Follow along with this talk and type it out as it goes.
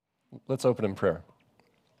Let's open in prayer.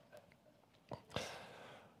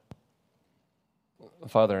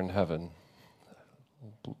 Father in heaven,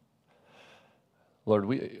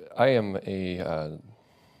 Lord, I am a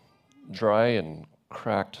dry and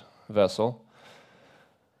cracked vessel,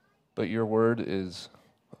 but your word is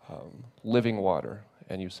living water,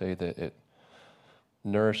 and you say that it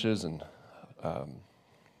nourishes and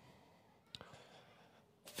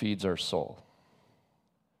feeds our soul.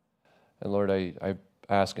 And Lord, I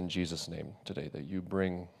ask in Jesus' name today that you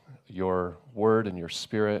bring your word and your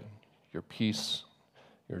spirit, your peace,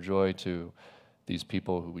 your joy to these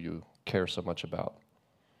people who you care so much about.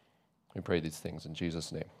 We pray these things in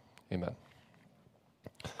Jesus' name. Amen.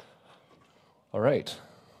 All right.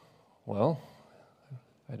 Well,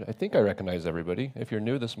 I think I recognize everybody. If you're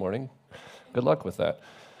new this morning, good luck with that.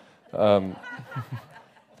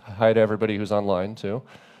 Hi to everybody who's online, too.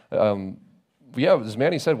 Yeah, as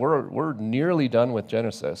Manny said, we're nearly done with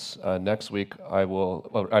Genesis. Next week,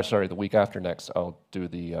 the week after next, I'll do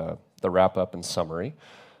the wrap-up and summary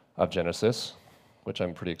of Genesis, which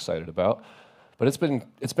I'm pretty excited about. But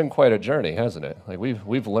it's been quite a journey, hasn't it? Like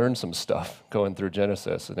we've learned some stuff going through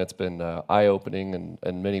Genesis, and it's been eye-opening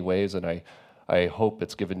in many ways, and I hope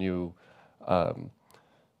it's given you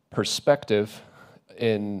perspective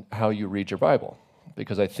in how you read your Bible,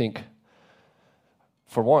 because I think,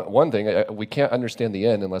 for one thing, we can't understand the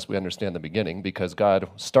end unless we understand the beginning, because God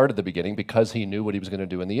started the beginning because he knew what he was going to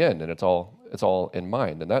do in the end, and it's all in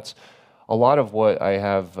mind. And that's a lot of what I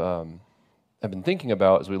have been thinking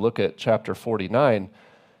about as we look at chapter 49.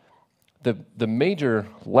 The major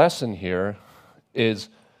lesson here is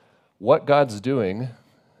what God's doing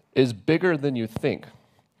is bigger than you think.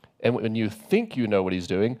 And when you think you know what he's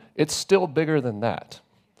doing, it's still bigger than that.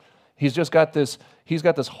 He's got this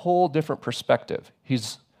whole different perspective.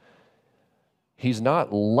 He's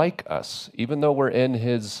not like us, even though we're in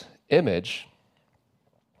his image.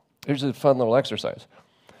 Here's a fun little exercise.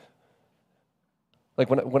 Like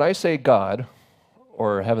when I say God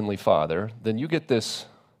or Heavenly Father, then you get this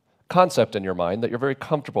concept in your mind that you're very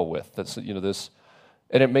comfortable with. That's this,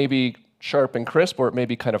 and it may be sharp and crisp, or it may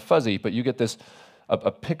be kind of fuzzy, but you get this a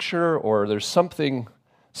picture, or there's something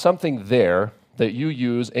there that you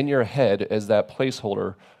use in your head as that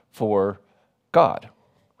placeholder for God.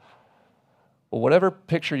 Well, whatever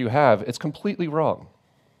picture you have, it's completely wrong,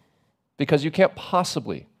 because you can't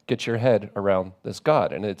possibly get your head around this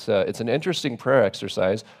God. And it's an interesting prayer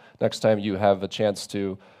exercise. Next time you have a chance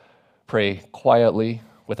to pray quietly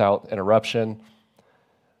without interruption,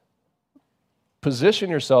 position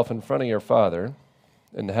yourself in front of your Father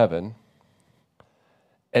in heaven,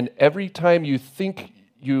 and every time you think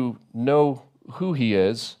you know who he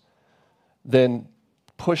is, then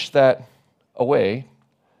push that away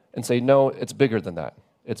and say, no, it's bigger than that.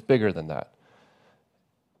 It's bigger than that.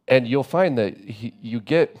 And you'll find that you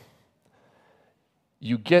get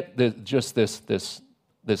this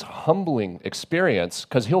humbling experience,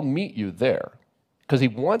 because he'll meet you there, because he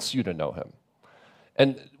wants you to know him.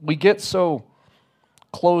 And we get so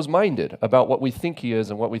close-minded about what we think he is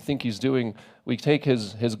and what we think he's doing. We take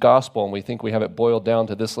his gospel and we think we have it boiled down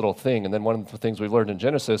to this little thing. And then one of the things we've learned in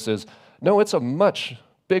Genesis is, no, it's a much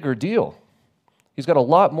bigger deal. He's got a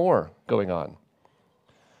lot more going on.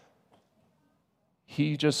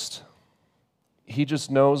 He just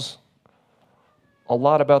knows a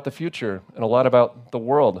lot about the future and a lot about the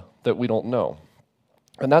world that we don't know.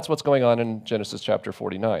 And that's what's going on in Genesis chapter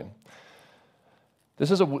 49.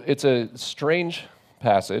 It's a strange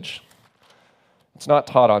passage. It's not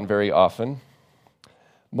taught on very often.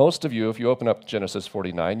 Most of you, if you open up Genesis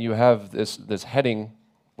 49, you have this heading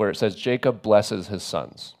where it says Jacob blesses his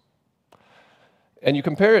sons. And you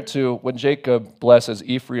compare it to when Jacob blesses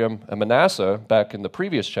Ephraim and Manasseh back in the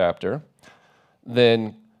previous chapter,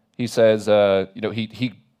 then he says,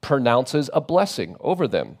 he pronounces a blessing over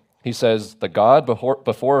them. He says, the God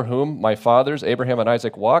before whom my fathers, Abraham and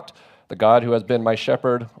Isaac, walked, the God who has been my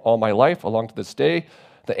shepherd all my life, along to this day,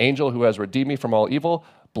 the angel who has redeemed me from all evil,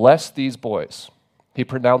 bless these boys. He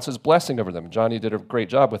pronounces blessing over them. Johnny did a great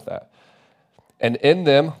job with that. And in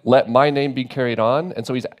them, let my name be carried on. And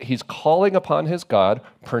so he's calling upon his God,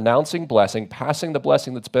 pronouncing blessing, passing the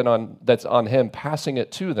blessing that's on him, passing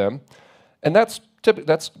it to them. And that's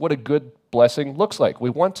what a good blessing looks like. We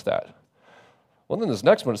want that. Well, then this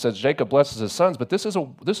next one, it says Jacob blesses his sons, but this is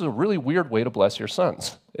a really weird way to bless your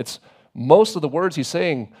sons. It's most of the words he's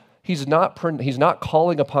saying, he's not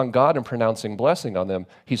calling upon God and pronouncing blessing on them.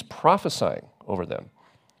 He's prophesying over them.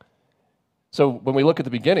 So when we look at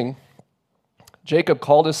the beginning, Jacob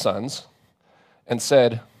called his sons and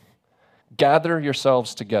said, gather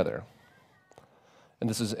yourselves together. And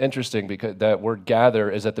this is interesting because that word gather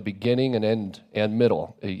is at the beginning and end and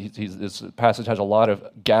middle. This passage has a lot of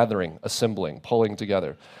gathering, assembling, pulling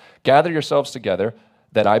together. Gather yourselves together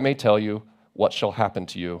that I may tell you what shall happen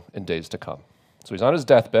to you in days to come. So he's on his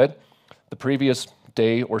deathbed. The previous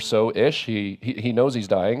day or so-ish, he knows he's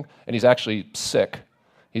dying, and he's actually sick.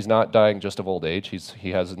 He's not dying just of old age. He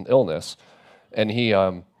has an illness. And he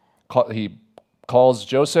calls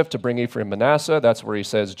Joseph to bring Ephraim Manasseh. That's where he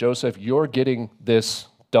says, Joseph, you're getting this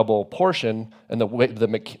double portion. And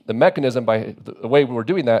the mechanism by the way we're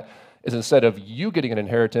doing that is instead of you getting an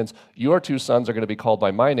inheritance, your two sons are going to be called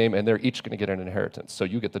by my name, and they're each going to get an inheritance. So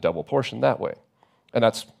you get the double portion that way. And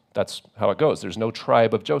that's how it goes. There's no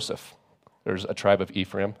tribe of Joseph. There's a tribe of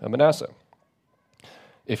Ephraim and Manasseh.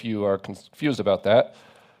 If you are confused about that,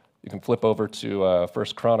 you can flip over to 1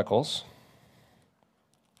 Chronicles.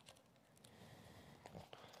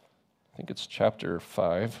 I think it's chapter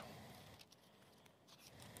 5.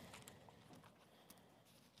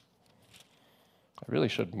 I really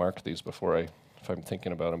should mark these if I'm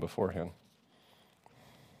thinking about them beforehand.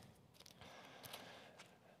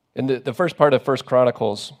 In the first part of 1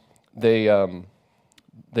 Chronicles, they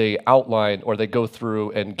outline, or they go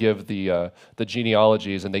through and give the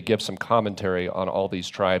genealogies, and they give some commentary on all these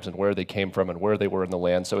tribes and where they came from and where they were in the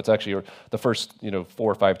land. So it's actually the first 4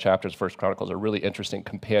 or 5 chapters of 1 Chronicles are really interesting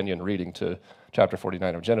companion reading to chapter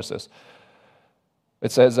 49 of Genesis.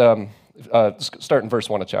 It says, start in verse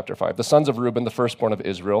 1 of chapter 5. The sons of Reuben, the firstborn of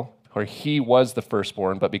Israel, where he was the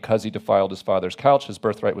firstborn, but because he defiled his father's couch, his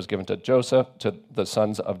birthright was given to the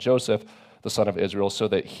sons of Joseph, the son of Israel, so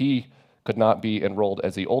that he could not be enrolled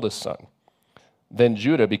as the oldest son. Then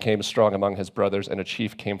Judah became strong among his brothers, and a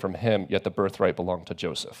chief came from him, yet the birthright belonged to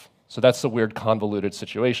Joseph. So that's the weird convoluted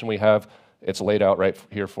situation we have. It's laid out right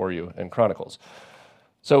here for you in Chronicles.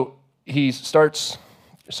 So he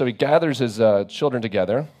gathers his children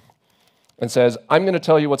together and says, I'm going to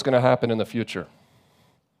tell you what's going to happen in the future.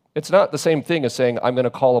 It's not the same thing as saying, I'm going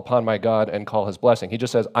to call upon my God and call his blessing. He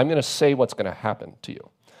just says, I'm going to say what's going to happen to you.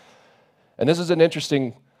 And this is an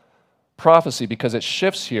interesting prophecy because it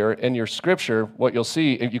shifts here in your scripture. What you'll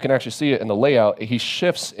see, you can actually see it in the layout, he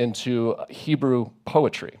shifts into Hebrew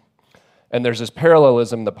poetry. And there's this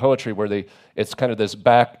parallelism in the poetry where it's kind of this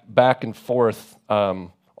back and forth,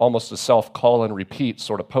 almost a self-call and repeat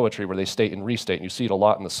sort of poetry where they state and restate. And you see it a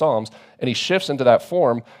lot in the Psalms. And he shifts into that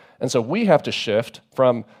form. And so we have to shift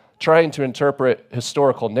from trying to interpret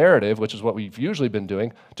historical narrative, which is what we've usually been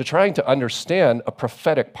doing, to trying to understand a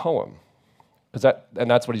prophetic poem. And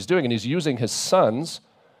that's what he's doing. And he's using his sons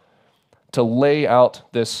to lay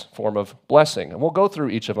out this form of blessing. And we'll go through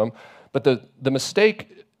each of them. But the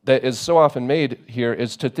mistake that is so often made here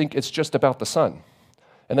is to think it's just about the son.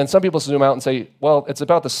 And then some people zoom out and say, well, it's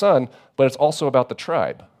about the son, but it's also about the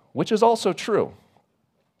tribe, which is also true.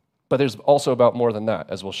 But there's also about more than that,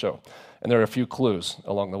 as we'll show. And there are a few clues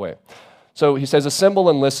along the way. So he says, assemble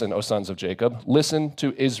and listen, O sons of Jacob. Listen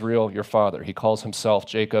to Israel, your father. He calls himself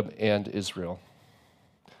Jacob and Israel.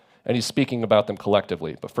 And he's speaking about them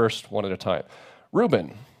collectively, but first, one at a time.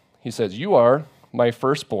 Reuben, he says, you are my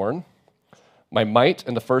firstborn, my might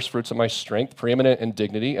and the firstfruits of my strength, preeminent in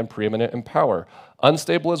dignity and preeminent in power.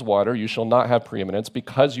 Unstable as water, you shall not have preeminence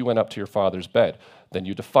because you went up to your father's bed. Then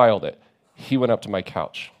you defiled it. He went up to my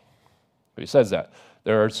couch. But he says that.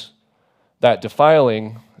 That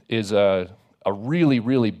defiling is a really,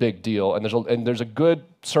 really big deal. And there's a good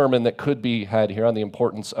sermon that could be had here on the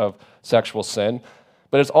importance of sexual sin.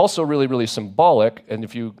 But it's also really, really symbolic. And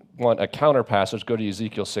if you want a counter passage, go to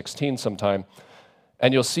Ezekiel 16 sometime,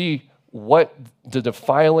 and you'll see what the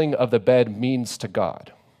defiling of the bed means to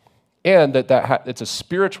God. And that it's a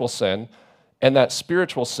spiritual sin, and that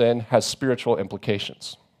spiritual sin has spiritual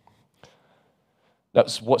implications.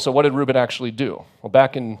 So what did Reuben actually do? Well,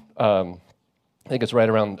 back in, I think it's right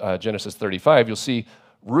around Genesis 35, you'll see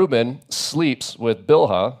Reuben sleeps with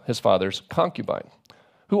Bilhah, his father's concubine,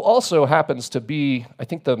 who also happens to be, I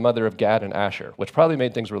think, the mother of Gad and Asher, which probably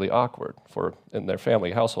made things really awkward in their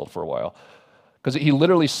family household for a while, because he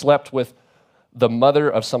literally slept with the mother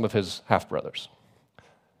of some of his half-brothers.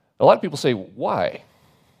 A lot of people say, why?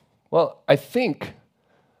 Well, I think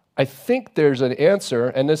there's an answer,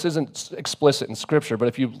 and this isn't explicit in Scripture, but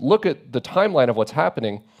if you look at the timeline of what's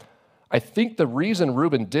happening, I think the reason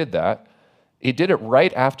Reuben did that, he did it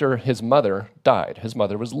right after his mother died. His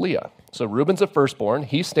mother was Leah. So Reuben's a firstborn.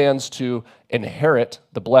 He stands to inherit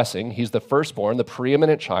the blessing. He's the firstborn, the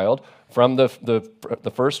preeminent child from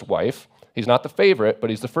the first wife. He's not the favorite,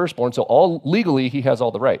 but he's the firstborn, so legally he has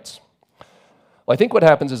all the rights. Well, I think what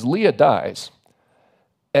happens is Leah dies,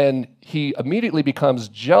 And he immediately becomes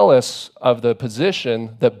jealous of the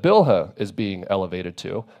position that Bilhah is being elevated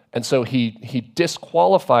to. And so he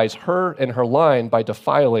disqualifies her and her line by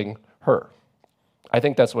defiling her. I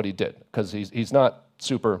think that's what he did, because he's not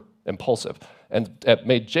super impulsive. And it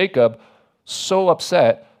made Jacob so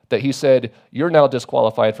upset that he said, "You're now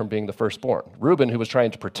disqualified from being the firstborn." Reuben, who was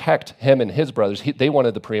trying to protect him and his brothers, they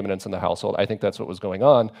wanted the preeminence in the household. I think that's what was going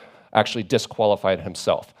on, actually disqualified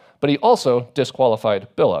himself. But he also disqualified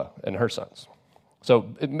Bilhah and her sons. So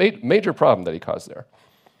it made major problem that he caused there.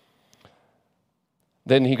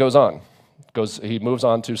 Then he goes on. He moves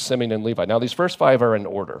on to Simeon and Levi. Now, these first 5 are in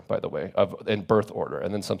order, by the way, in birth order,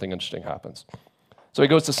 and then something interesting happens. So he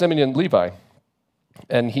goes to Simeon and Levi,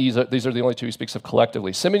 and these are the only 2 he speaks of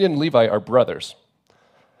collectively. Simeon and Levi are brothers.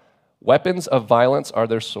 Weapons of violence are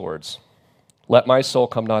their swords. Let my soul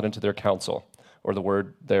come not into their counsel, or the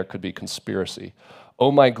word there could be conspiracy.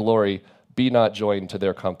 O my glory, be not joined to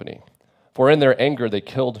their company. For in their anger they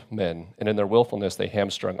killed men, and in their willfulness they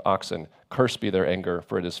hamstrung oxen. Cursed be their anger,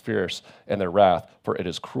 for it is fierce, and their wrath, for it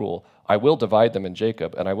is cruel. I will divide them in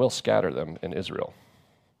Jacob, and I will scatter them in Israel.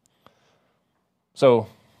 So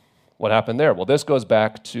what happened there? Well, this goes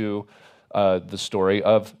back to the story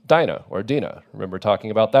of Dinah, or Dinah. Remember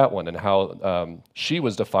talking about that one, and how she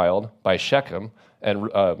was defiled by Shechem, and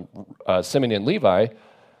Simeon and Levi,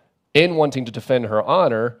 in wanting to defend her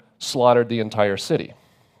honor, slaughtered the entire city.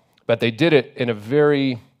 But they did it in a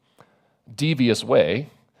very devious way.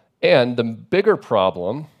 And the bigger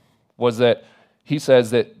problem was that he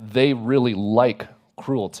says that they really like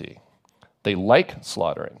cruelty. They like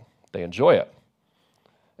slaughtering. They enjoy it.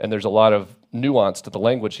 And there's a lot of nuance to the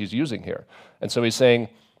language he's using here. And so he's saying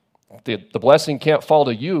the blessing can't fall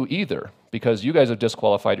to you either, because you guys have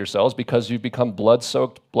disqualified yourselves because you've become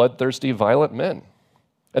blood-soaked, bloodthirsty, violent men.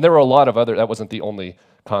 And there were a lot of that wasn't the only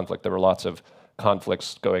conflict. There were lots of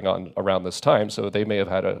conflicts going on around this time, so they may have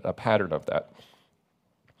had a pattern of that.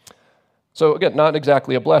 So again, not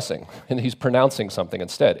exactly a blessing, and he's pronouncing something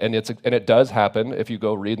instead. And it does happen, if you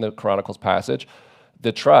go read in the Chronicles passage,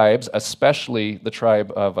 the tribes, especially the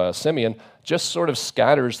tribe of Simeon, just sort of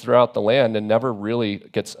scatters throughout the land and never really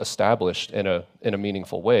gets established in a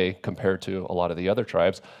meaningful way compared to a lot of the other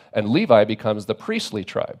tribes. And Levi becomes the priestly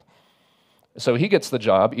tribe. So he gets the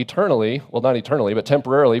job eternally, well, not eternally, but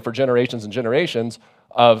temporarily for generations and generations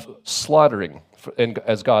of slaughtering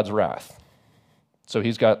as God's wrath. So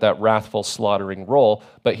he's got that wrathful slaughtering role,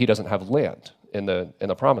 but he doesn't have land in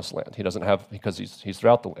the promised land. He doesn't have, because he's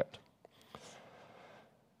throughout the land.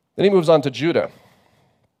 Then he moves on to Judah.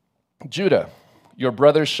 Judah, your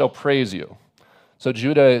brothers shall praise you. So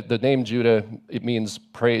Judah, the name Judah, it means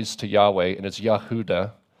praise to Yahweh, and it's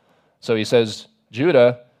Yahudah. So he says,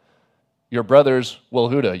 Judah, your brothers will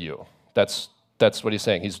huda you. That's what he's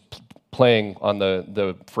saying. He's playing on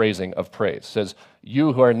the phrasing of praise. He says,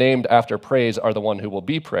 you who are named after praise are the one who will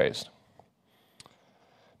be praised.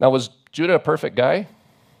 Now, was Judah a perfect guy?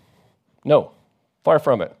 No, far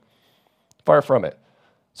from it. Far from it.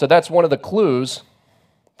 So that's one of the clues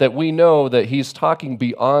that we know that he's talking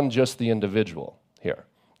beyond just the individual here.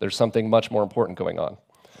 There's something much more important going on.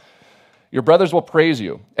 Your brothers will praise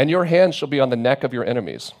you, and your hand shall be on the neck of your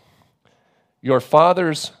enemies. Your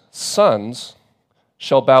father's sons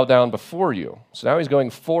shall bow down before you. So now he's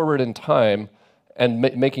going forward in time and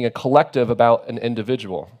making a collective about an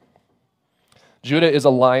individual. Judah is a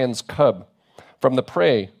lion's cub. From the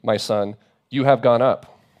prey, my son, you have gone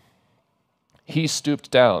up. He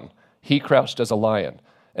stooped down. He crouched as a lion.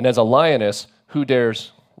 And as a lioness, who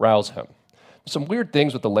dares rouse him? Some weird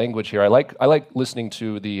things with the language here. I like listening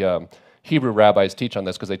to the Hebrew rabbis teach on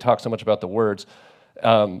this because they talk so much about the words.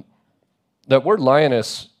 That word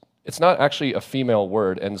lioness, it's not actually a female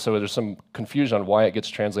word, and so there's some confusion on why it gets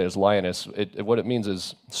translated as lioness. What it means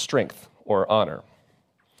is strength or honor.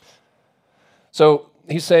 So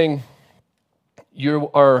he's saying, you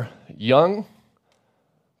are young,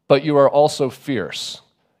 but you are also fierce.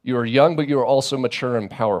 You are young, but you are also mature and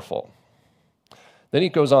powerful. Then he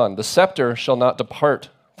goes on, the scepter shall not depart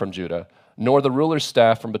from Judah, nor the ruler's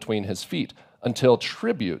staff from between his feet, until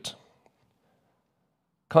tribute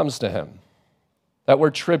comes to him. That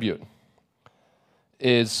word tribute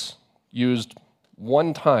is used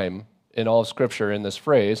one time in all of Scripture in this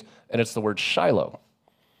phrase, and it's the word Shiloh.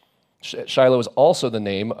 Shiloh is also the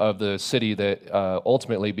name of the city that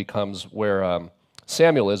ultimately becomes where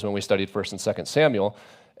Samuel is when we studied 1st and 2nd Samuel.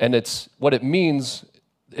 And it's what it means,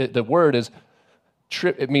 the word is,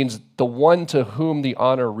 it means the one to whom the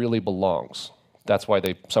honor really belongs. That's why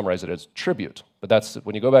they summarize it as tribute. But that's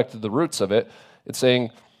when you go back to the roots of it, it's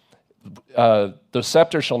saying The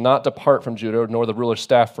scepter shall not depart from Judah, nor the ruler's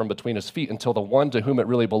staff from between his feet, until the one to whom it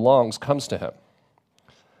really belongs comes to him.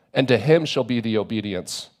 And to him shall be the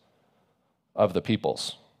obedience of the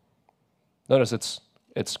peoples. Notice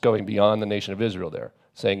it's going beyond the nation of Israel there,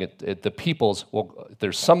 saying the peoples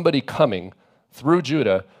there's somebody coming through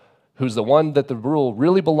Judah who's the one that the rule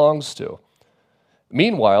really belongs to.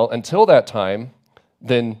 Meanwhile, until that time,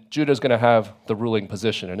 then Judah is going to have the ruling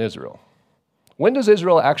position in Israel. When does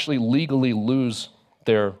Israel actually legally lose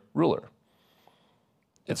their ruler?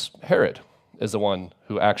 It's Herod is the one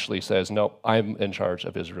who actually says, no, I'm in charge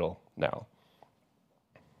of Israel now.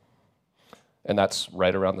 And that's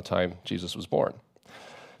right around the time Jesus was born.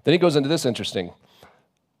 Then he goes into this interesting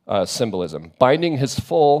symbolism. Binding his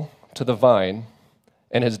foal to the vine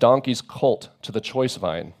and his donkey's colt to the choice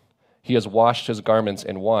vine, he has washed his garments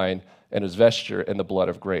in wine and his vesture in the blood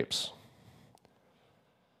of grapes.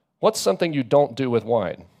 What's something you don't do with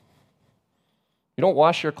wine? You don't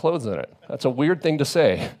wash your clothes in it. That's a weird thing to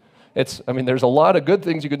say. There's a lot of good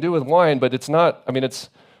things you can do with wine, but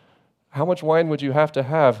how much wine would you have to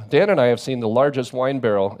have? Dan and I have seen the largest wine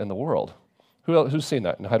barrel in the world. Who's seen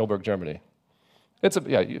that in Heidelberg, Germany?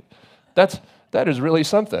 That is really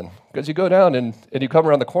something, because you go down and you come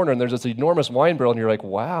around the corner and there's this enormous wine barrel and you're like,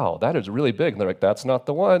 wow, that is really big. And they're like, that's not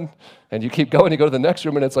the one. And you keep going, you go to the next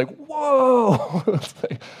room and it's like, whoa.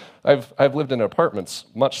 I've lived in apartments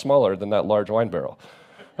much smaller than that large wine barrel.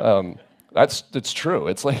 It's true.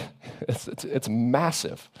 It's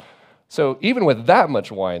massive. So even with that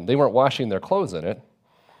much wine, they weren't washing their clothes in it.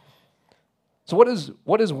 So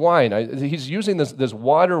what is wine? He's using this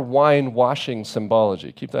water-wine washing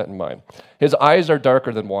symbology. Keep that in mind. His eyes are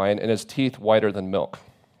darker than wine, and his teeth whiter than milk.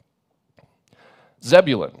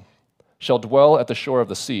 Zebulun shall dwell at the shore of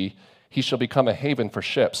the sea. He shall become a haven for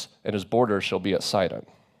ships, and his borders shall be at Sidon.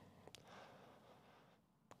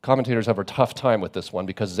 Commentators have a tough time with this one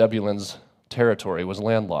because Zebulun's territory was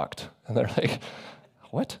landlocked. And they're like,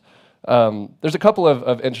 what? There's a couple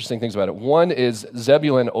of interesting things about it. One is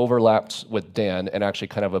Zebulun overlapped with Dan and actually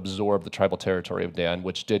kind of absorbed the tribal territory of Dan,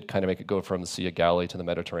 which did kind of make it go from the Sea of Galilee to the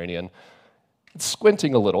Mediterranean. It's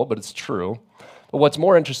squinting a little, but it's true. But what's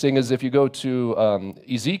more interesting is if you go to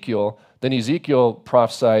Ezekiel, then Ezekiel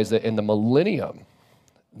prophesies that in the millennium,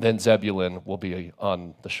 then Zebulun will be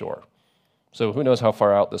on the shore. So who knows how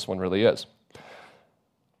far out this one really is.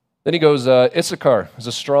 Then he goes, Issachar is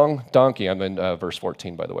a strong donkey. I'm in verse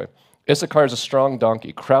 14, by the way. Issachar is a strong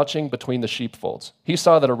donkey, crouching between the sheepfolds. He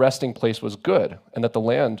saw that a resting place was good and that the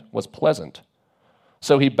land was pleasant.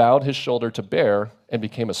 So he bowed his shoulder to bear and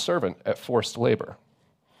became a servant at forced labor.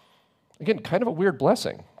 Again, kind of a weird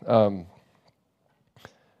blessing. The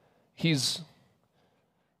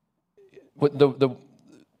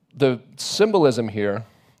symbolism here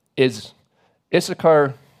is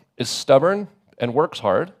Issachar is stubborn and works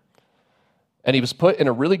hard, and he was put in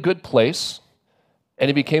a really good place, and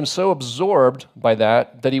he became so absorbed by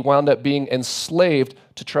that he wound up being enslaved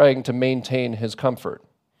to trying to maintain his comfort.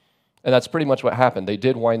 And that's pretty much what happened. They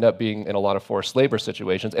did wind up being in a lot of forced labor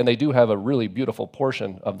situations, and they do have a really beautiful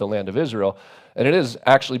portion of the land of Israel, and it is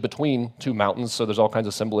actually between two mountains, so there's all kinds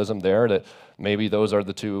of symbolism there that maybe those are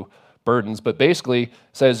the two burdens, but basically it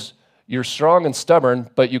says you're strong and stubborn,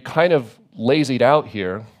 but you kind of lazied out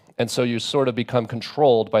here, and so you sort of become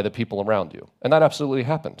controlled by the people around you. And that absolutely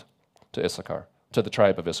happened to Issachar, to the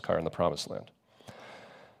tribe of Issachar in the Promised Land.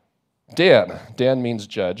 Dan means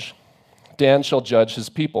judge. Dan shall judge his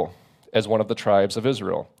people as one of the tribes of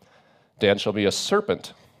Israel. Dan shall be a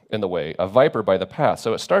serpent in the way, a viper by the path.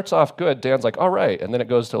 So it starts off good. Dan's like, all right. And then it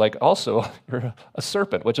goes to like, also, you're a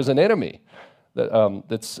serpent, which is an enemy.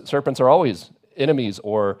 Serpents are always enemies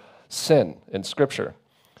or sin in Scripture.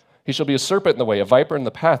 He shall be a serpent in the way, a viper in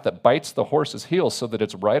the path that bites the horse's heels so that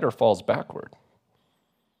its rider falls backward.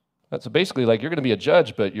 That's basically like you're going to be a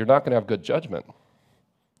judge, but you're not going to have good judgment.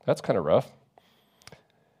 That's kind of rough.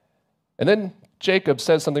 And then Jacob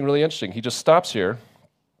says something really interesting. He just stops here,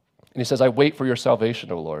 and he says, I wait for your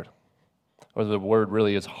salvation, O Lord. Or the word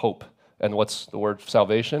really is hope. And what's the word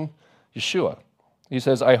salvation? Yeshua. He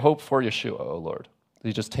says, I hope for Yeshua, O Lord.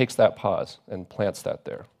 He just takes that pause and plants that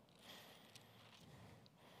there.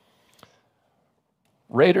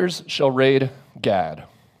 Raiders shall raid Gad,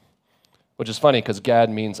 which is funny because Gad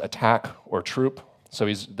means attack or troop. So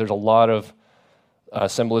there's a lot of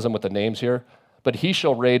symbolism with the names here. But he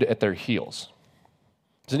shall raid at their heels.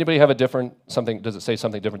 Does anybody have does it say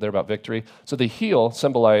something different there about victory? So the heel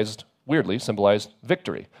weirdly symbolized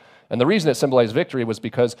victory. And the reason it symbolized victory was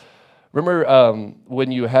because, remember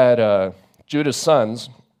when you had Judah's sons,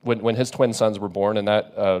 when his twin sons were born in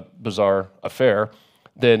that bizarre affair,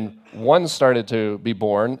 Then one started to be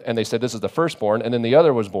born, and they said, this is the firstborn, and then the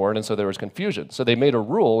other was born, and so there was confusion. So they made a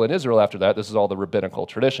rule in Israel after that, this is all the rabbinical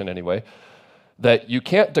tradition anyway, that you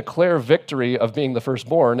can't declare victory of being the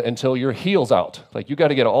firstborn until your heel's out. Like, you got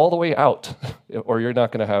to get all the way out, or you're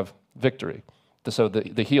not going to have victory. So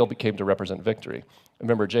the heel became to represent victory.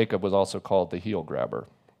 Remember, Jacob was also called the heel grabber.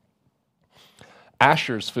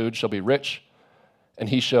 Asher's food shall be rich, and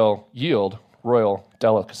he shall yield royal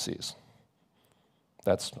delicacies.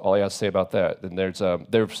 That's all he has to say about that. And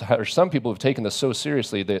there's some people who've taken this so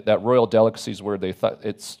seriously that royal delicacies word, they thought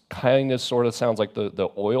it's kind of sort of sounds like the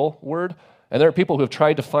oil word. And there are people who have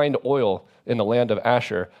tried to find oil in the land of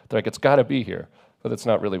Asher. They're like, it's got to be here. But that's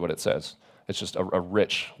not really what it says. It's just a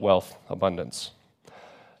rich wealth abundance.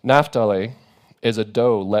 Naphtali is a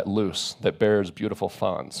doe let loose that bears beautiful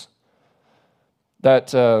fawns.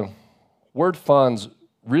 That word fawns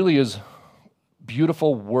really is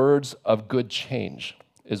beautiful words of good change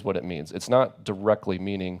is what it means. It's not directly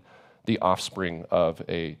meaning the offspring of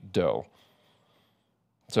a doe.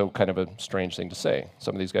 So kind of a strange thing to say.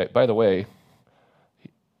 Some of these guys, by the way,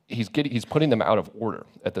 he's putting them out of order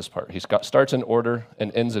at this part. Starts in order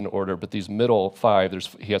and ends in order, but these middle five,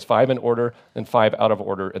 he has 5 in order, then 5 out of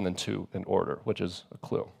order, and then 2 in order, which is a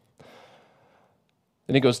clue.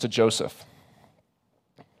 Then he goes to Joseph.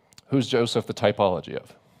 Who's Joseph the typology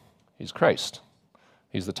of? He's Christ.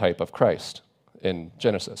 He's the type of Christ in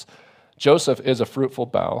Genesis. Joseph is a fruitful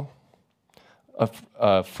bough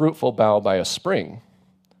by a spring.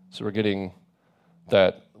 So we're getting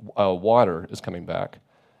that water is coming back.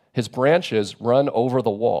 His branches run over the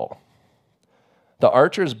wall. The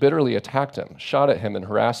archers bitterly attacked him, shot at him, and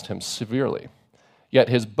harassed him severely. Yet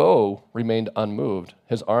his bow remained unmoved.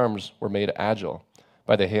 His arms were made agile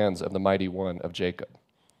by the hands of the mighty one of Jacob.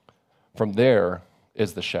 From there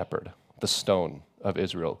is the shepherd, the stone of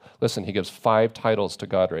Israel. Listen, he gives 5 titles to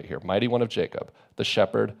God right here. Mighty one of Jacob, the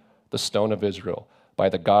shepherd, the stone of Israel, by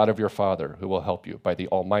the God of your father who will help you, by the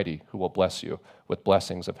Almighty who will bless you with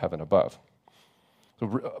blessings of heaven above.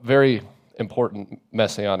 So very important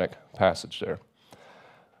messianic passage there.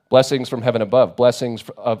 Blessings from heaven above, blessings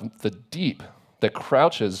of the deep that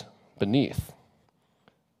crouches beneath,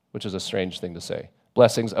 which is a strange thing to say.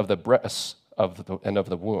 Blessings of the breasts and of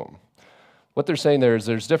the womb. What they're saying there is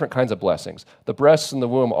there's different kinds of blessings. The breasts and the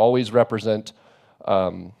womb always represent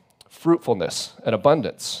fruitfulness and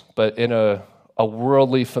abundance, but in a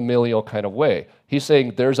worldly, familial kind of way. He's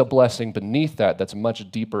saying there's a blessing beneath that that's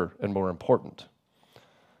much deeper and more important.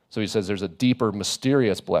 So he says there's a deeper,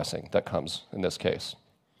 mysterious blessing that comes in this case.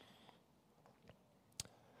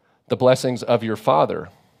 The blessings of your father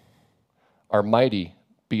are mighty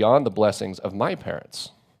beyond the blessings of my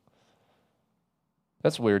parents.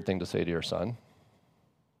 That's a weird thing to say to your son.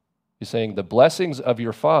 He's saying the blessings of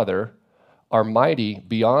your father are mighty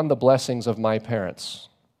beyond the blessings of my parents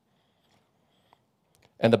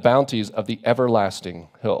and the bounties of the everlasting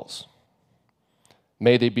hills.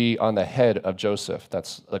 May they be on the head of Joseph,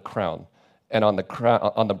 that's the crown, and on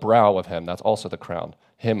the brow of him, that's also the crown,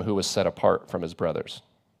 him who was set apart from his brothers.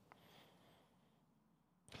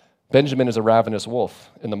 Benjamin is a ravenous wolf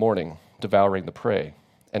in the morning, devouring the prey,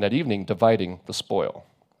 and at evening dividing the spoil.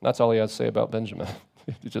 And that's all he has to say about Benjamin.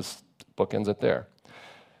 He just bookends it there.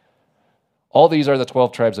 All these are the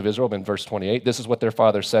 12 tribes of Israel in verse 28. This is what their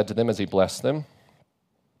father said to them as he blessed them,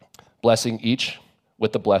 blessing each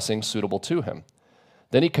with the blessing suitable to him.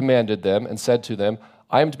 Then he commanded them and said to them,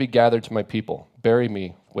 I am to be gathered to my people. Bury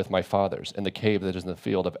me with my fathers in the cave that is in the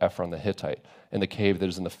field of Ephron the Hittite, in the cave that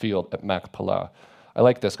is in the field at Machpelah. I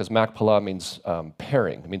like this because Machpelah means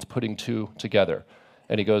pairing. It means putting 2 together.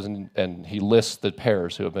 And he goes and he lists the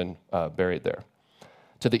pairs who have been buried there.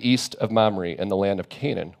 To the east of Mamre in the land of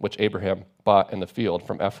Canaan, which Abraham bought in the field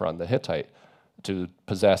from Ephron the Hittite to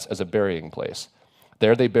possess as a burying place.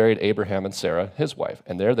 There they buried Abraham and Sarah, his wife.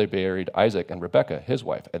 And there they buried Isaac and Rebekah, his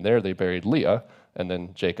wife. And there they buried Leah, and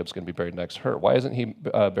then Jacob's going to be buried next to her. Why isn't he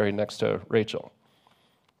buried next to Rachel?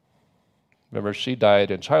 Remember, she died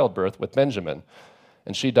in childbirth with Benjamin,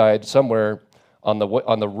 and she died somewhere on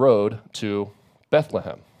the road to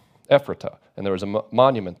Bethlehem, Ephratah, and there was a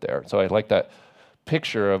monument there. So I like that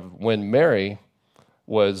picture of when Mary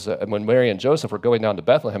and Joseph were going down to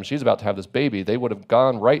Bethlehem, she's about to have this baby, they would have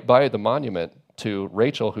gone right by the monument to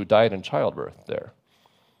Rachel, who died in childbirth there,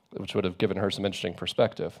 which would have given her some interesting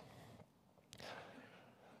perspective.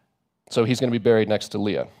 So he's going to be buried next to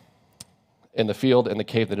Leah in the field, in the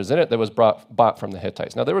cave that is in it, that was bought from the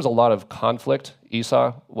Hittites. Now, there was a lot of conflict.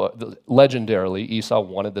 Legendarily, Esau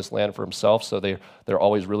wanted this land for himself, so they're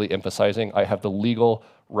always really emphasizing, I have the legal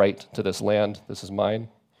right to this land. This is mine.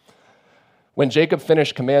 When Jacob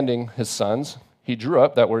finished commanding his sons, He drew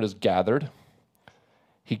up, that word is gathered.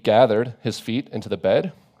 He gathered his feet into the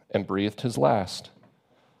bed and breathed his last,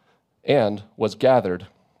 and was gathered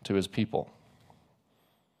to his people.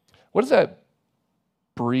 What is that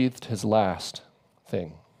breathed his last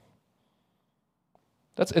thing?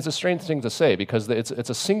 It's a strange thing to say because it's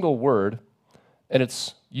a single word, and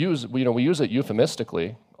it's used, we use it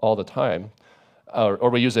euphemistically all the time, or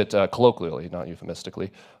we use it colloquially, not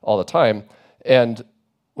euphemistically, all the time. And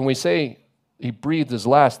when we say he breathed his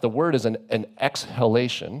last, the word is an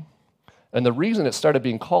exhalation. And the reason it started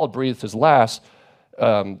being called breathed his last,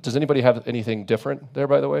 does anybody have anything different there,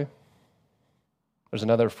 by the way? There's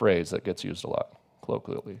another phrase that gets used a lot,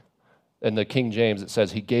 colloquially. In the King James, it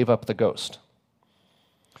says he gave up the ghost.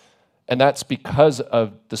 And that's because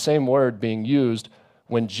of the same word being used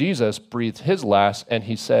when Jesus breathed his last and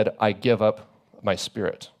he said, I give up my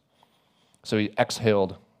spirit. So he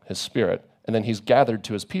exhaled his spirit, and then he's gathered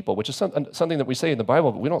to his people, which is something that we say in the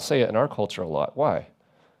Bible, but we don't say it in our culture a lot. Why?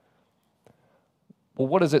 Well,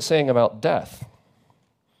 what is it saying about death?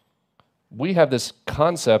 We have this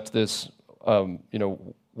concept, this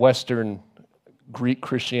Western Greek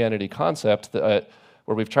Christianity concept that,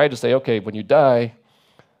 where we've tried to say, okay, when you die,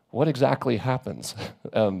 what exactly happens?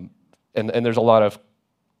 And there's a lot of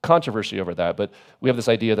controversy over that, but we have this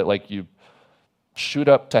idea that like you shoot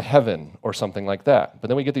up to heaven or something like that. But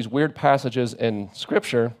then we get these weird passages in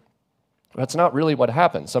Scripture. That's not really what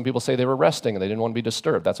happened. Some people say they were resting and they didn't want to be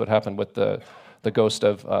disturbed. That's what happened with the ghost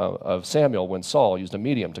of Samuel when Saul used a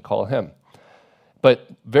medium to call him. But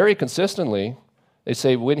very consistently, they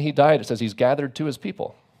say when he died, it says he's gathered to his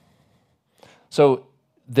people. So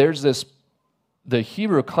there's this, the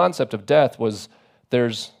Hebrew concept of death was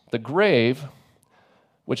there's the grave,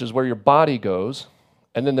 which is where your body goes,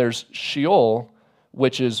 and then there's Sheol,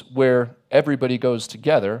 which is where everybody goes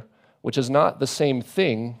together, which is not the same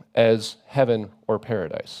thing as heaven or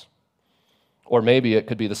paradise. Or maybe it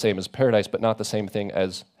could be the same as paradise, but not the same thing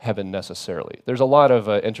as heaven necessarily. There's a lot of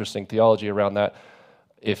interesting theology around that.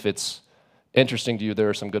 If it's interesting to you, there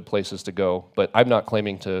are some good places to go, but I'm not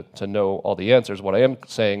claiming to know all the answers. What I am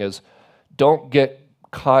saying is don't get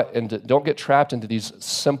trapped into these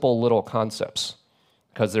simple little concepts,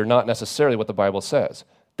 because they're not necessarily what the Bible says.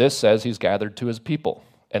 This says he's gathered to his people,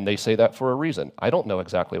 and they say that for a reason. I don't know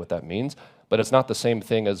exactly what that means, but it's not the same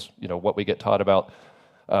thing as what we get taught about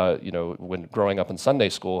when growing up in Sunday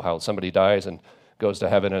school, how somebody dies and goes to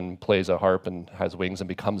heaven and plays a harp and has wings and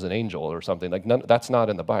becomes an angel or something. That's not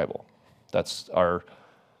in the Bible. That's our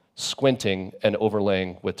squinting and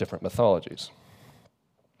overlaying with different mythologies.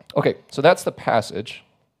 Okay, so that's the passage.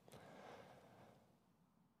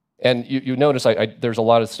 And you notice there's a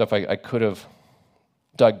lot of stuff I could have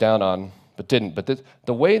dug down on, but didn't. But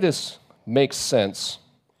the way this makes sense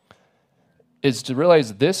is to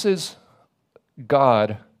realize this is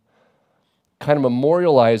God kind of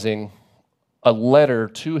memorializing a letter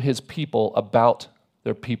to his people about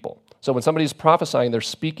their people. So when somebody's prophesying, they're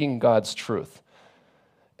speaking God's truth.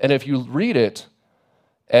 And if you read it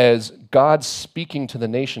as God speaking to the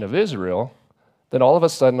nation of Israel, then all of a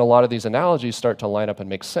sudden a lot of these analogies start to line up and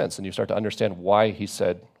make sense, and you start to understand why he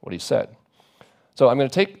said what he said. So I'm going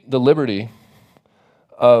to take the liberty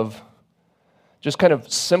of just kind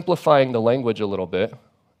of simplifying the language a little bit,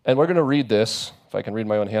 and we're going to read this, if I can read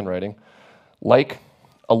my own handwriting, like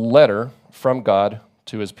a letter from God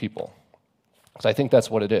to his people. Because I think that's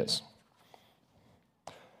what it is.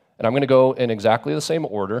 And I'm going to go in exactly the same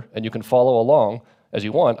order, and you can follow along as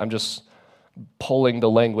you want. I'm just pulling the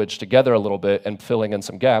language together a little bit and filling in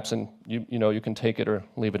some gaps, and you can take it or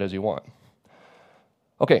leave it as you want.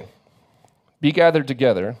 Okay. Be gathered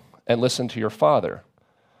together and listen to your Father,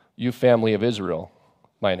 you family of Israel,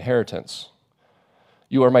 my inheritance.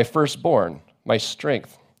 You are my firstborn, my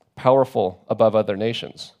strength, powerful above other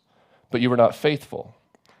nations. But you were not faithful.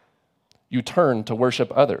 You turned to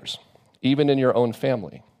worship others, even in your own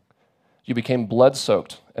family. You became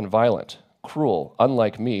blood-soaked and violent, cruel,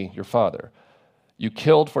 unlike me, your father. You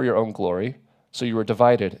killed for your own glory, so you were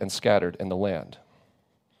divided and scattered in the land.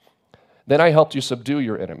 Then I helped you subdue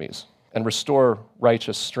your enemies and restore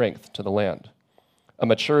righteous strength to the land, a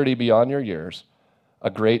maturity beyond your years, a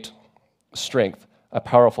great strength, a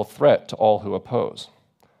powerful threat to all who oppose.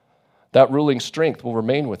 That ruling strength will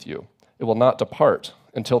remain with you. It will not depart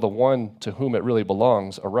until the one to whom it really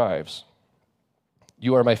belongs arrives.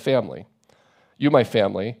 You are my family. You, my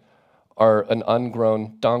family, are an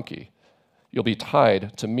ungrown donkey. You'll be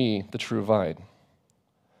tied to me, the true vine.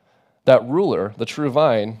 That ruler, the true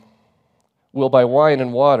vine, will by wine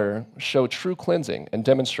and water show true cleansing and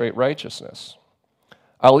demonstrate righteousness.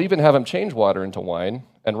 I'll even have him change water into wine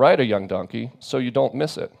and ride a young donkey so you don't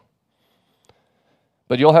miss it.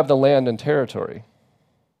 but you'll have the land and territory.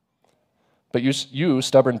 But you,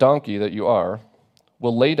 stubborn donkey that you are,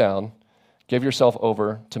 will lay down, give yourself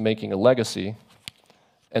over to making a legacy,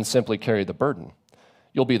 and simply carry the burden.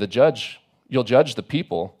 You'll be the judge. You'll judge the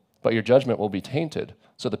people, but your judgment will be tainted,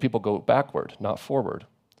 so the people go backward, not forward.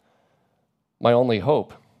 My only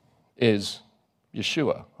hope is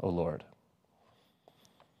Yeshua, O Lord.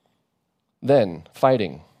 Then,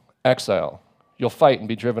 fighting, exile. You'll fight and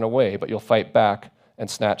be driven away, but you'll fight back and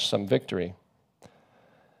snatch some victory.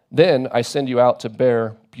 Then I send you out to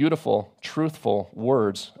bear beautiful, truthful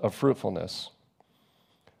words of fruitfulness.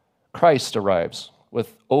 Christ arrives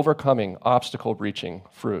with overcoming, obstacle-reaching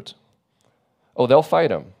fruit. Oh, they'll fight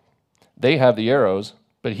him. They have the arrows,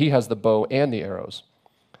 but he has the bow and the arrows.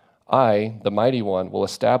 I, the mighty one, will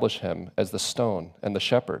establish him as the stone and the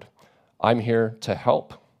shepherd. I'm here to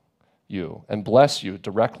help you and bless you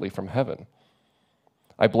directly from heaven.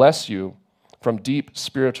 I bless you from deep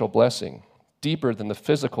spiritual blessing, deeper than the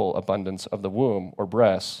physical abundance of the womb or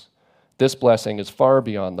breasts. This blessing is far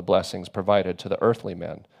beyond the blessings provided to the earthly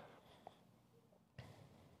man.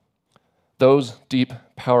 Those deep,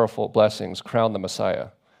 powerful blessings crown the Messiah,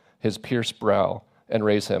 his pierced brow, and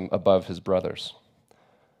raise him above his brothers.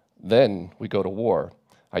 Then we go to war.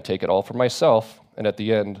 I take it all for myself, and at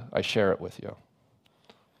the end, I share it with you.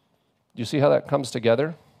 Do you see how that comes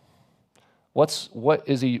together? What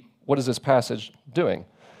is this passage doing?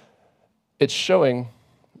 It's showing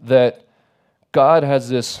that God has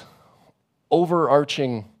this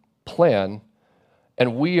overarching plan,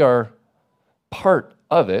 and we are part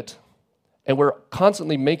of it, and we're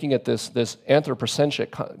constantly making it this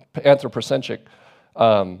anthropocentric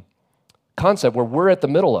concept where we're at the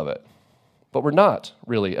middle of it, but we're not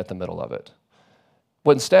really at the middle of it.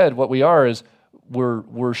 But instead, what we are is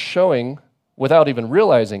we're showing, without even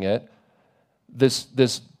realizing it,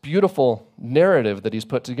 this beautiful narrative that he's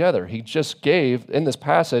put together. He just gave, in this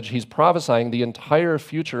passage, he's prophesying the entire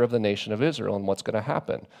future of the nation of Israel and what's going to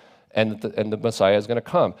happen. And the Messiah is going to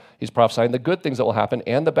come. He's prophesying the good things that will happen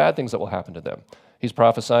and the bad things that will happen to them. He's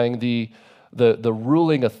prophesying the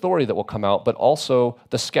ruling authority that will come out, but also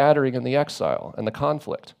the scattering and the exile and the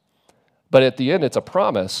conflict. But at the end, it's a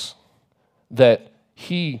promise that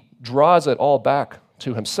he draws it all back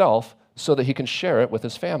to himself so that he can share it with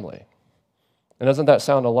his family. And doesn't that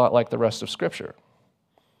sound a lot like the rest of Scripture?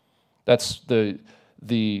 That's the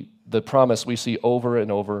promise we see over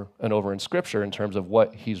and over and over in Scripture in terms of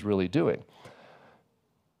what he's really doing.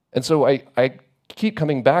 And so I keep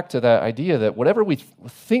coming back to that idea that whatever we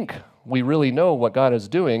think we really know what God is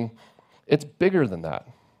doing, it's bigger than that.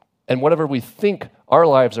 And whatever we think our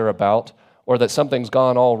lives are about, or that something's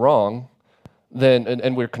gone all wrong, then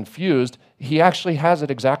and we're confused, he actually has it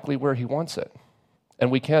exactly where he wants it. And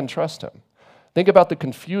we can trust him. Think about the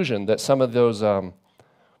confusion that some of those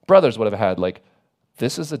brothers would have had, like,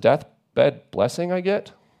 this is the deathbed blessing I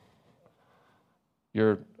get?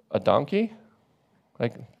 You're a donkey?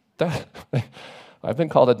 Like, that, I've been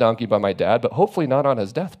called a donkey by my dad, but hopefully not on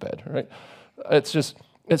his deathbed, right? It's just,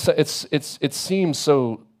 it seems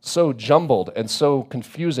so jumbled and so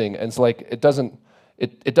confusing, and it's like it doesn't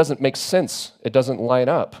make sense. It doesn't line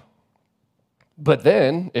up. But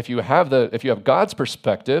then, if you have God's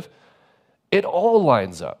perspective, it all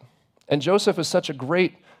lines up. And Joseph is such a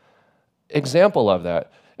great example of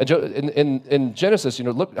that. In Genesis,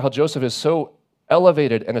 look how Joseph is so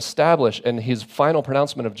elevated and established, and his final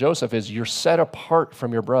pronouncement of Joseph is, you're set apart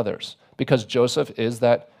from your brothers, because Joseph is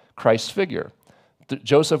that Christ figure.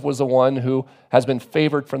 Joseph was the one who has been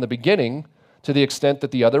favored from the beginning to the extent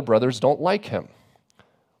that the other brothers don't like him.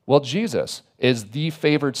 Well, Jesus is the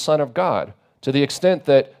favored Son of God, to the extent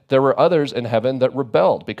that there were others in heaven that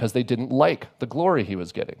rebelled because they didn't like the glory he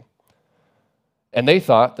was getting. And they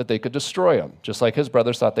thought that they could destroy him, just like his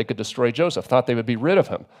brothers thought they could destroy Joseph, thought they would be rid of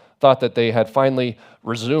him, thought that they had finally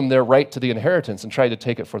resumed their right to the inheritance and tried to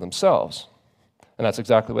take it for themselves. And that's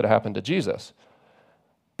exactly what happened to Jesus.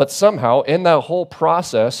 But somehow, in that whole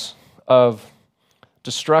process of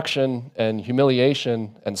destruction and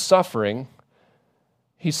humiliation and suffering,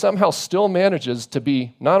 he somehow still manages to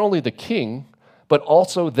be not only the king, but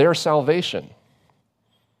also their salvation.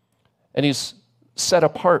 And he's set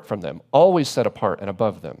apart from them, always set apart and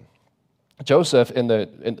above them. Joseph,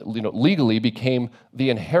 legally became the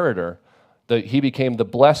inheritor. He became the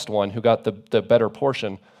blessed one who got the better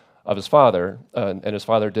portion of his father, and his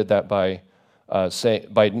father did that by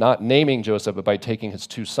not naming Joseph, but by taking his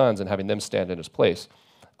two sons and having them stand in his place.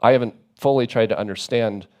 I haven't fully tried to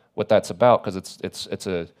understand what that's about, because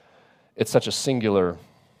it's such a singular.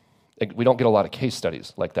 We don't get a lot of case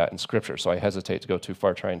studies like that in Scripture, so I hesitate to go too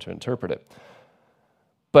far trying to interpret it.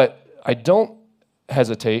 But I don't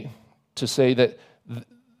hesitate to say that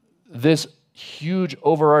this huge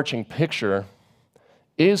overarching picture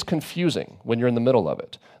is confusing when you're in the middle of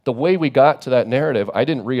it. The way we got to that narrative, I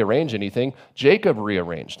didn't rearrange anything. Jacob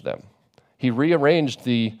rearranged them. He rearranged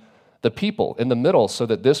the people in the middle so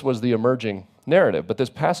that this was the emerging narrative. But this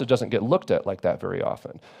passage doesn't get looked at like that very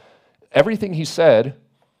often. Everything he said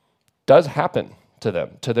does happen to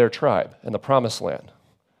them, to their tribe in the promised land.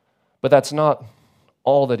 But that's not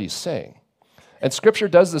all that he's saying. And Scripture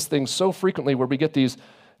does this thing so frequently where we get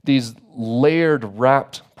these layered,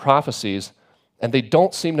 wrapped prophecies, and they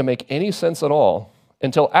don't seem to make any sense at all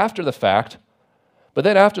until after the fact. But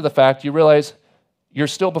then after the fact, you realize you're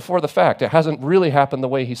still before the fact. It hasn't really happened the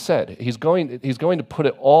way he said. He's going to put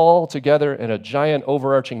it all together in a giant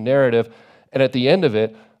overarching narrative, and at the end of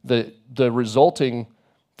it, the resulting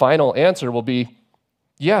final answer will be,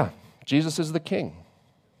 yeah, Jesus is the king.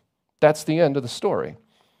 That's the end of the story.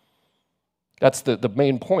 That's the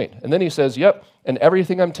main point. And then he says, yep, and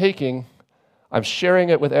everything I'm taking, I'm sharing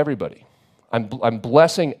it with everybody. I'm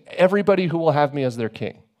blessing everybody who will have me as their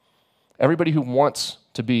king. Everybody who wants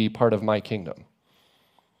to be part of my kingdom.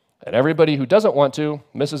 And everybody who doesn't want to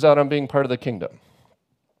misses out on being part of the kingdom.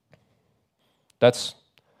 That's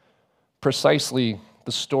precisely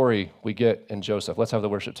the story we get in Joseph. Let's have the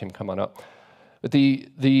worship team come on up. But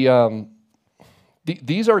these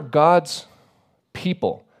are God's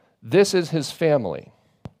people. This is his family.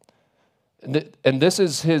 And this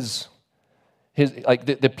is his like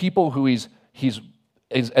the people who he's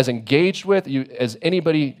as engaged with as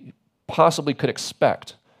anybody possibly could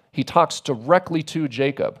expect. He talks directly to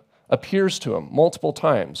Jacob, appears to him multiple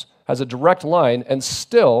times, has a direct line, and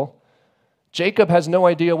still, Jacob has no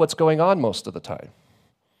idea what's going on most of the time.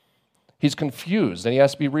 He's confused, and he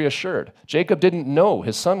has to be reassured. Jacob didn't know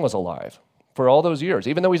his son was alive for all those years.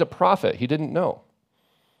 Even though he's a prophet, he didn't know.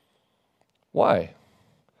 Why?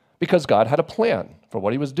 Because God had a plan for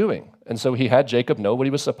what he was doing. And so he had Jacob know what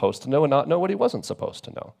he was supposed to know and not know what he wasn't supposed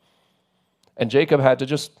to know. And Jacob had to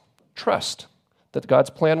just trust that God's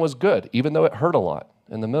plan was good, even though it hurt a lot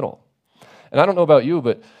in the middle. And I don't know about you,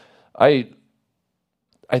 but I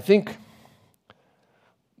think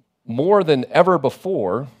more than ever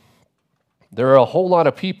before, there are a whole lot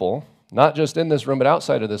of people, not just in this room, but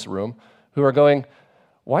outside of this room, who are going,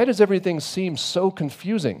 why does everything seem so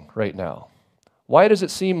confusing right now? Why does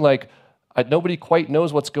it seem like nobody quite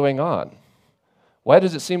knows what's going on? Why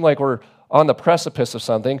does it seem like we're on the precipice of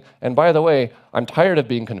something? And by the way, I'm tired of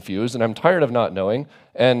being confused, and I'm tired of not knowing,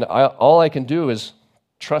 and all I can do is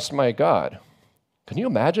trust my God. Can you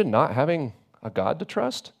imagine not having a God to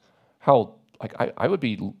trust? How I would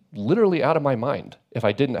be literally out of my mind if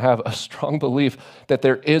I didn't have a strong belief that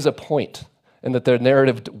there is a point and that the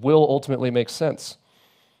narrative will ultimately make sense.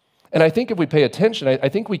 And I think if we pay attention, I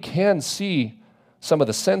think we can see some of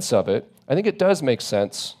the sense of it. I think it does make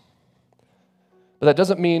sense, but that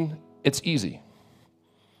doesn't mean it's easy.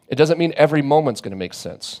 It doesn't mean every moment's going to make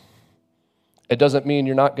sense. It doesn't mean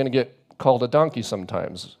you're not going to get called a donkey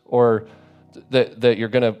sometimes, or that you're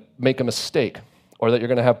going to make a mistake, or that you're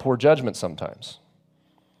going to have poor judgment sometimes.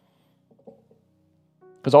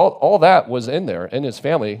 Because all that was in there, in his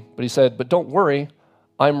family, but he said, but don't worry,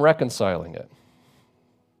 I'm reconciling it.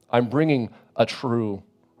 I'm bringing a true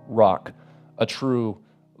rock, a true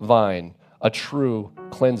vine, a true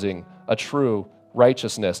cleansing, a true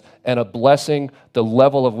righteousness, and a blessing the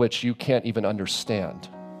level of which you can't even understand,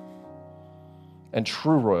 and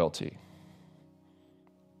true royalty.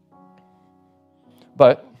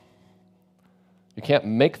 But you can't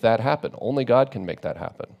make that happen. Only God can make that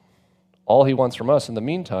happen. All he wants from us in the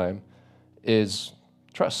meantime is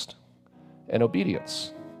trust and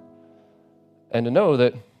obedience, and to know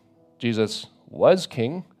that Jesus was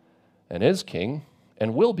king and is king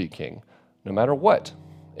and will be king no matter what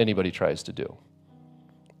anybody tries to do.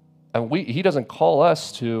 And he doesn't call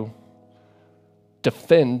us to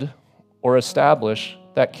defend or establish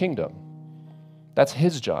that kingdom. That's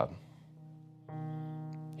his job.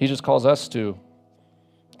 He just calls us to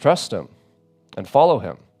trust him and follow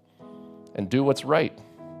him and do what's right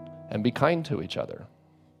and be kind to each other.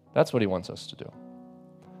 That's what he wants us to do.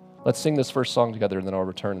 Let's sing this first song together, and then I'll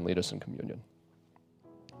return and lead us in communion.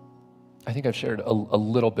 I think I've shared a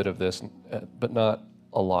little bit of this, but not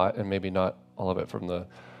a lot, and maybe not all of it from the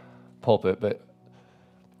pulpit. But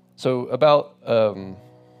so about a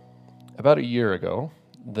year ago,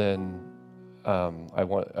 then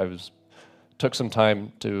took some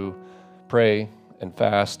time to pray and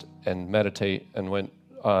fast and meditate, and went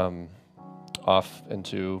off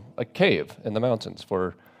into a cave in the mountains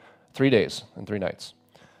for 3 days and 3 nights.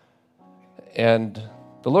 And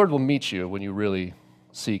the Lord will meet you when you really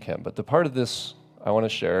seek him. But the part of this I want to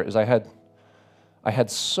share is I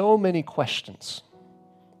had so many questions,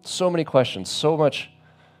 so much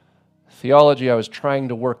theology I was trying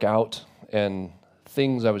to work out and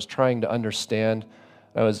things I was trying to understand.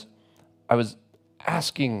 I was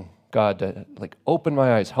asking God to open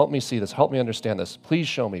my eyes, help me see this, help me understand this. Please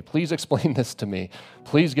show me, please explain this to me.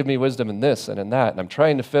 Please give me wisdom in this and in that. And I'm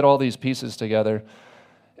trying to fit all these pieces together.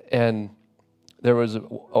 And there was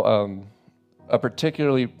a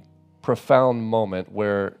particularly profound moment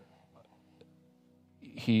where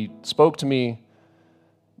he spoke to me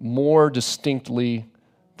more distinctly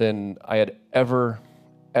than I had ever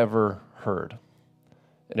heard.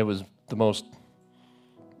 And it was the most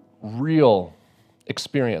real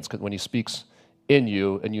experience when he speaks in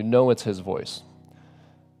you and you know it's his voice.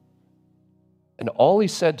 And all he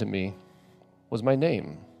said to me was my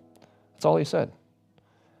name. That's all he said.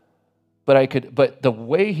 But the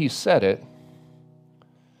way he said it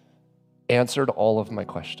answered all of my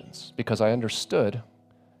questions because I understood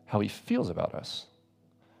how he feels about us.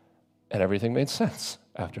 And everything made sense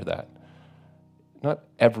after that. Not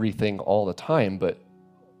everything all the time, but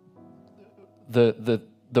the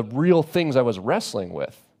real things I was wrestling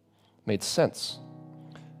with made sense.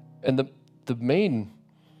 And the main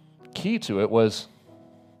key to it was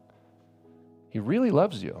he really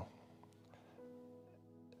loves you.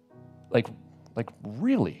 Like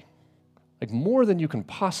really. Like more than you can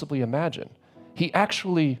possibly imagine. He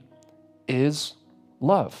actually is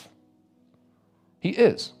love. He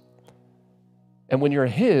is. And when you're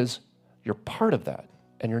his, you're part of that.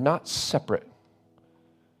 And you're not separate.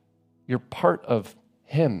 You're part of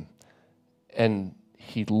him. And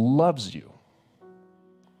he loves you.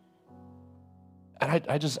 And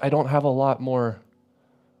I don't have a lot more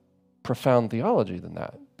profound theology than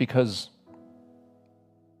that. Because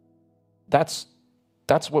that's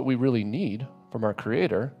what we really need from our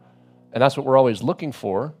Creator. And that's what we're always looking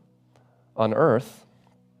for on earth.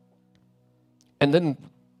 And then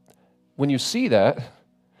when you see that,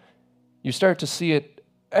 you start to see it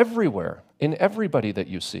everywhere, in everybody that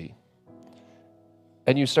you see.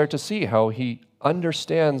 And you start to see how he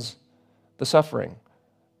understands the suffering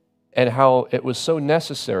and how it was so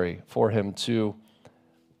necessary for him to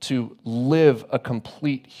live a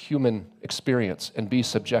complete human experience and be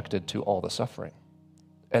subjected to all the suffering.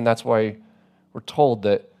 And that's why we're told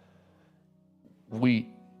that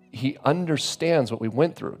he understands what we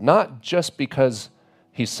went through, not just because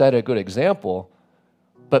he set a good example,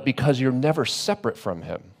 but because you're never separate from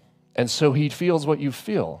him. And so he feels what you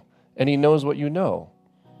feel, and he knows what you know,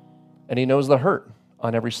 and he knows the hurt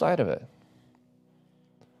on every side of it.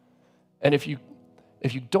 And if you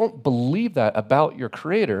don't believe that about your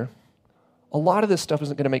Creator, a lot of this stuff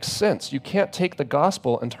isn't going to make sense. You can't take the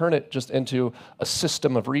gospel and turn it just into a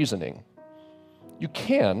system of reasoning. You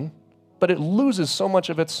can, but it loses so much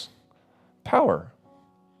of its power.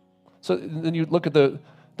 So then you look at the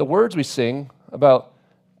words we sing about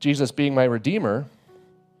Jesus being my Redeemer.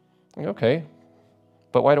 Okay,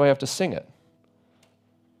 but why do I have to sing it?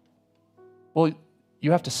 Well,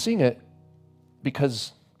 you have to sing it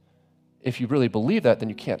because if you really believe that, then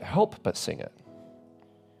you can't help but sing it.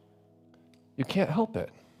 You can't help it.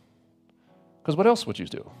 Because what else would you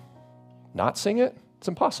do? Not sing it? It's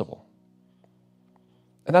impossible.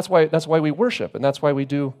 And that's why we worship, and that's why we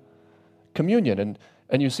do communion.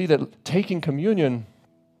 And you see that taking communion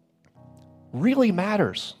really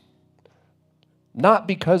matters. Not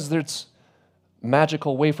because there's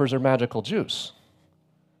magical wafers or magical juice,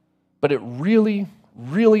 but it really,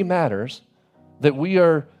 really matters that we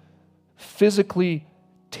are physically,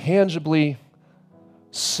 tangibly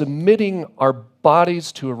submitting our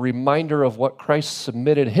bodies to a reminder of what Christ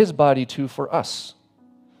submitted his body to for us.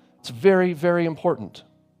 It's very, very important.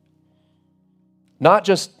 Not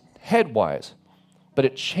just head-wise, but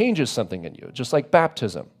it changes something in you, just like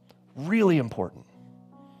baptism. Really important.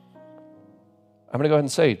 I'm going to go ahead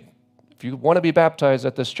and say, if you want to be baptized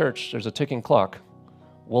at this church, there's a ticking clock.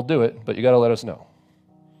 We'll do it, but you got to let us know.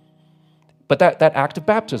 But that act of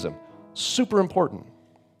baptism, super important.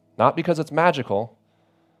 Not because it's magical,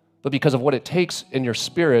 but because of what it takes in your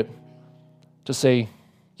spirit to say,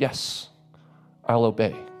 yes, I'll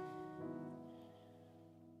obey.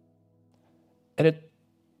 And it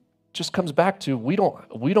just comes back to we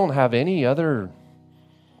don't have any other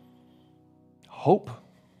hope.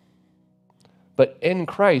 But in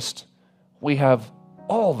Christ, we have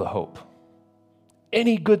all the hope.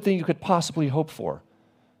 Any good thing you could possibly hope for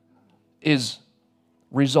is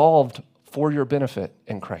resolved for your benefit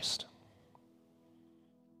in Christ.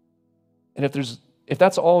 And if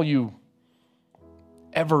that's all you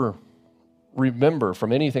ever remember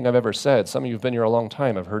from anything I've ever said, some of you have been here a long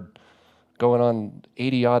time, I've heard going on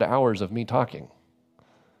 80 odd hours of me talking.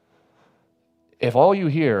 If all you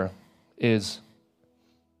hear is,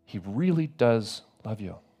 he really does love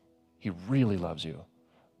you. He really loves you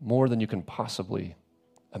more than you can possibly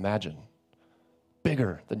imagine,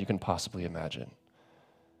 bigger than you can possibly imagine.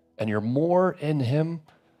 And you're more in him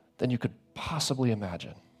than you could possibly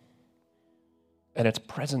imagine. And it's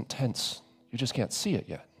present tense. You just can't see it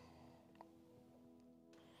yet.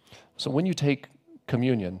 So when you take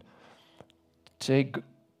communion, take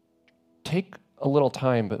a little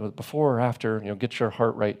time, but before or after, get your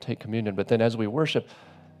heart right, take communion. But then as we worship,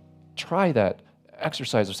 try that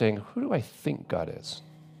exercise of saying, who do I think God is?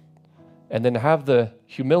 And then have the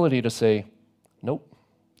humility to say, nope,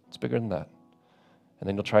 it's bigger than that. And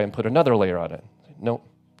then you'll try and put another layer on it. Nope,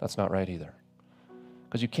 that's not right either.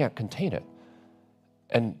 Because you can't contain it.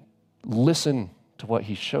 And listen to what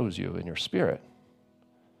he shows you in your spirit.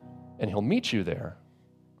 And he'll meet you there.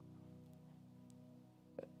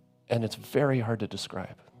 And it's very hard to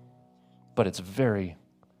describe. But it's very,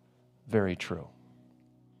 very true.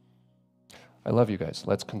 I love you guys.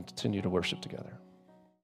 Let's continue to worship together.